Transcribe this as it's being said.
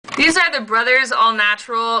These are the Brothers All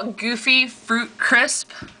Natural Goofy Fruit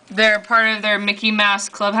Crisp. They're part of their Mickey Mouse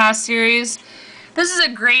Clubhouse series. This is a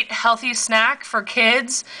great healthy snack for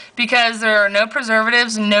kids because there are no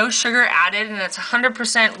preservatives, no sugar added, and it's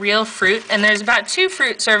 100% real fruit. And there's about 2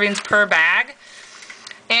 fruit servings per bag.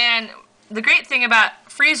 And the great thing about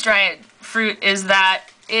freeze-dried fruit is that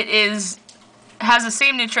it has the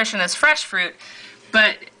same nutrition as fresh fruit,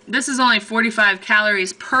 but this is only 45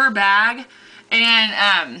 calories per bag.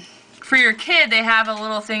 And for your kid, they have a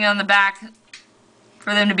little thing on the back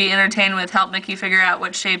for them to be entertained with, help Mickey figure out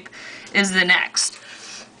what shape is the next.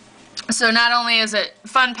 So not only is it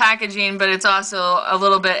fun packaging, but it's also a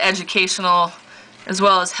little bit educational as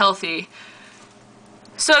well as healthy.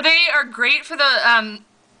 So they are great for the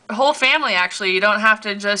whole family, actually. You don't have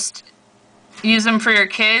to just use them for your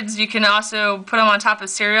kids. You can also put them on top of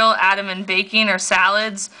cereal, add them in baking or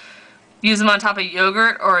salads, use them on top of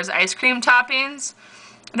yogurt or as ice cream toppings.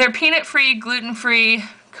 They're peanut-free, gluten-free,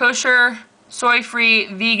 kosher,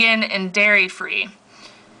 soy-free, vegan, and dairy-free.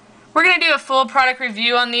 We're going to do a full product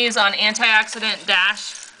review on these on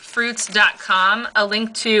antioxidant-fruits.com. A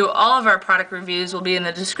link to all of our product reviews will be in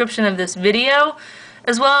the description of this video,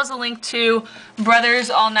 as well as a link to Brothers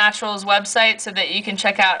All Natural's website so that you can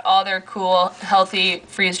check out all their cool, healthy,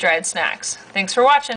 freeze-dried snacks. Thanks for watching.